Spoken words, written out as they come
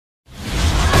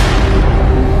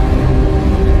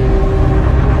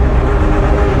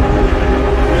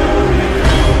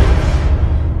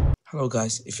Hello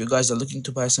guys, if you guys are looking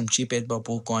to buy some cheap 8-ball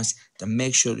pool coins, then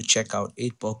make sure to check out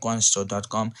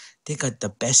 8ballcoinstore.com. They got the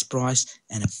best price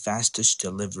and the fastest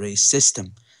delivery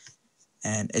system.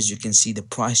 And as you can see, the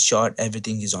price chart,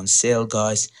 everything is on sale,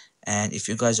 guys. And if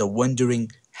you guys are wondering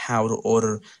how to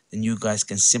order, then you guys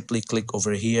can simply click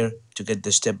over here to get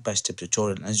the step-by-step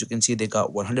tutorial. And as you can see, they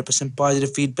got 100%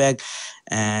 positive feedback.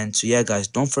 And so yeah guys,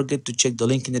 don't forget to check the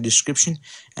link in the description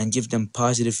and give them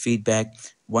positive feedback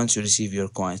once you receive your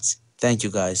coins. Thank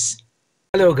you guys.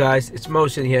 Hello guys, it's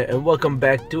Mohsin here and welcome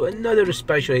back to another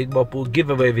special 8-ball pool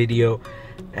giveaway video.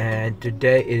 And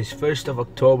today is 1st of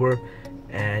October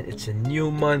and it's a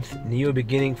new month, new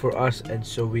beginning for us, and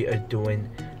so we are doing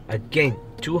again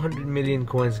 200 million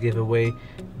coins giveaway.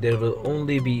 There will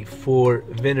only be 4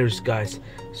 winners, guys.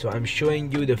 So I'm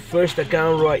showing you the first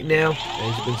account right now.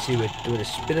 As you can see, we're doing a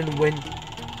spin and win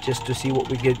just to see what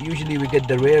we get. Usually we get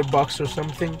the rare box or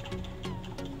something.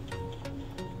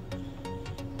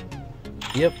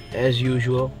 Yep, as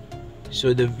usual.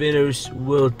 So the winners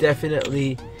will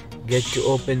definitely get to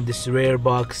open this rare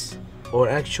box, or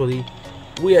actually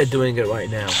we are doing it right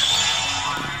now.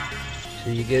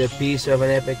 So you get a piece of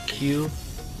an epic Q,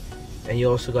 and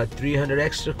you also got 300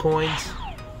 extra coins.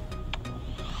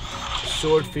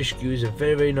 Swordfish Q is a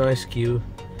very nice Q.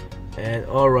 And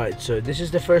alright, so this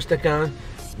is the first account.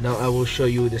 Now I will show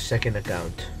you the second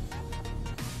account.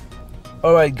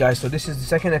 Alright guys, so this is the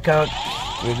second account.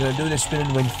 We're gonna do the spin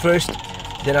and win first,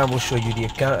 then I will show you the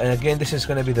account. And again, this is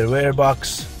gonna be the rare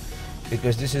box,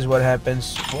 because this is what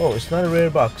happens. Whoa, it's not a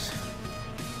rare box.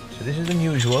 So this is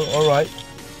unusual. Alright,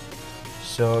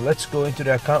 so let's go into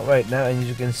the account right now, and as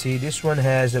you can see, this one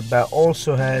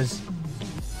also has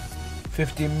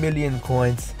 50 million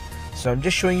coins. So I'm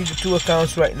just showing you the 2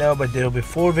 accounts right now, but there will be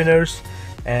 4 winners.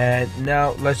 And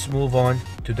now let's move on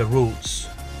to the rules.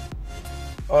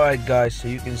 Alright guys, so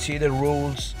you can see the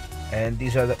rules, and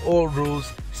these are the old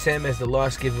rules, same as the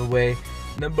last giveaway.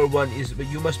 Number 1 is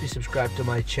you must be subscribed to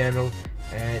my channel,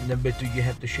 and number 2, you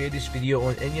have to share this video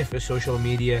on any of your social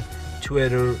media,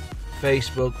 Twitter,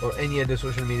 Facebook, or any other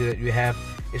social media that you have.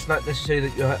 It's not necessary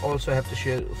that you also have to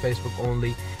share Facebook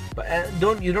only, but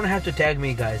you don't have to tag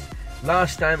me, guys.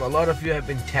 Last time a lot of you have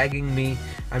been tagging me.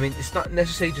 I mean, it's not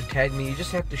necessary to tag me, you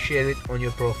just have to share it on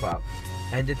your profile.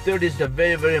 And the third is the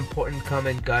very important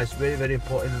comment, guys. Very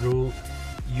important rule.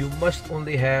 You must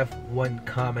only have 1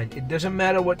 comment. It doesn't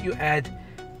matter what you add,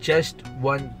 just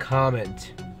 1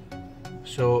 comment.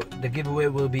 So the giveaway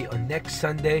will be on next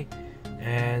Sunday,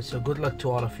 and so good luck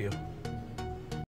to all of you.